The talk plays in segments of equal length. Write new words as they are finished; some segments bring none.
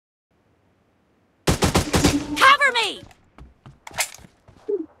me!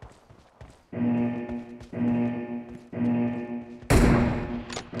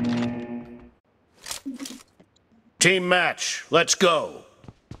 Team match, let's go.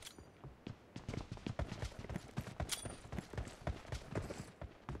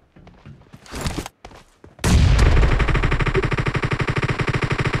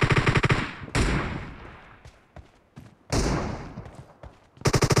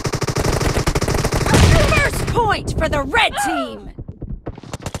 First point for the red team!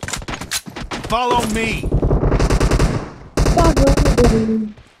 Follow me.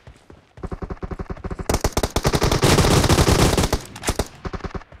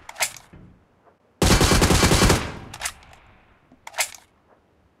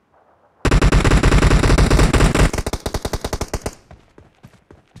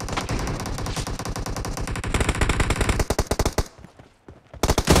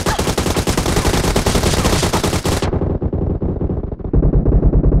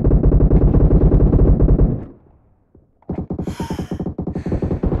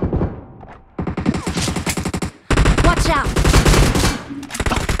 Watch out!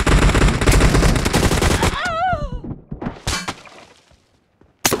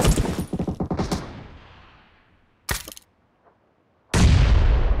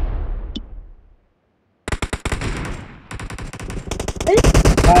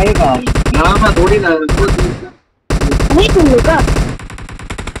 아이가 나만 노리는 아이가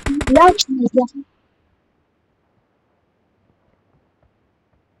나 진짜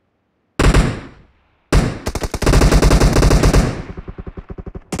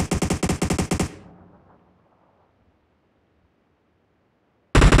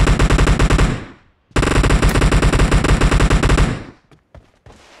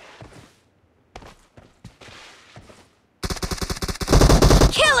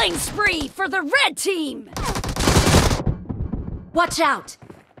Killing spree for the red team! Watch out!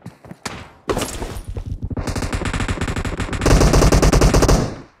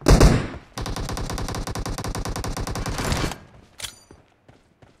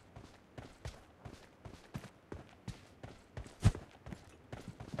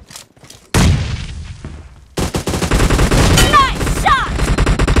 Nice shot!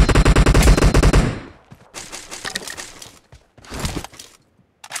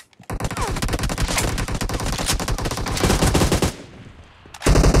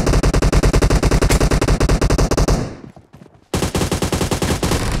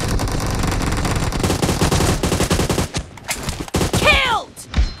 Killed!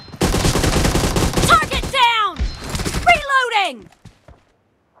 Target down! Reloading!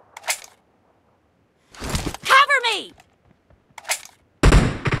 Cover me!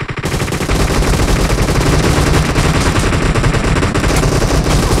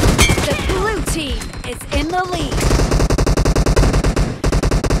 The blue team is in the lead.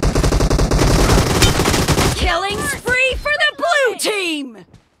 Killing spree for the blue team!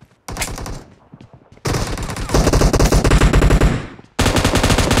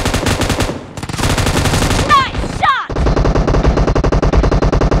 Nice shot!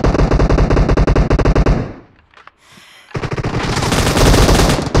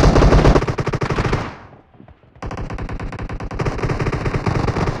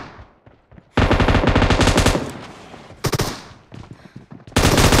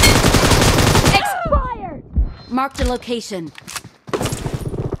 Expired! Marked a location.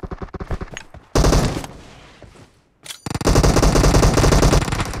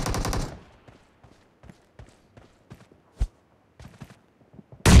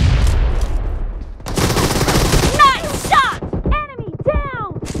 Nice shot! Enemy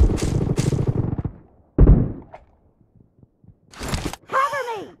down! Cover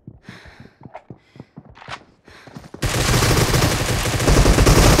me!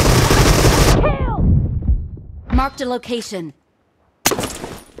 Kill! Marked a location.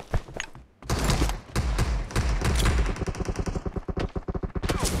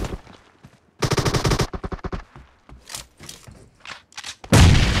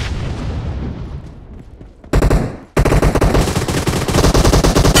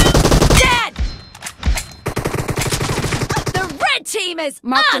 Dead! The red team is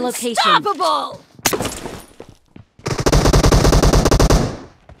Marked a location. unstoppable!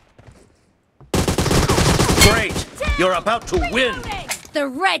 Great, you're about to win. The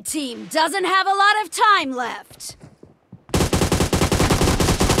red team doesn't have a lot of time left.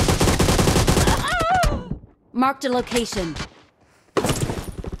 Marked a location.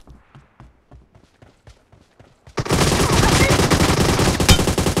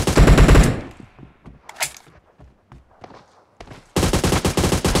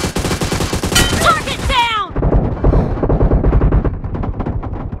 Target down!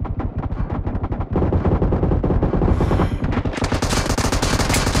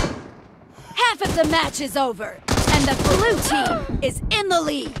 Half of the match is over, and the blue team is in the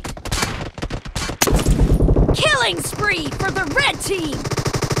lead. Killing spree for the red team!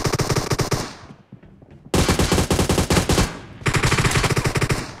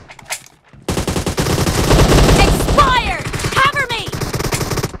 Expired! Cover me!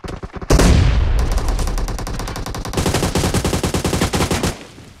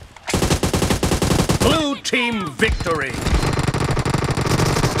 Blue team victory!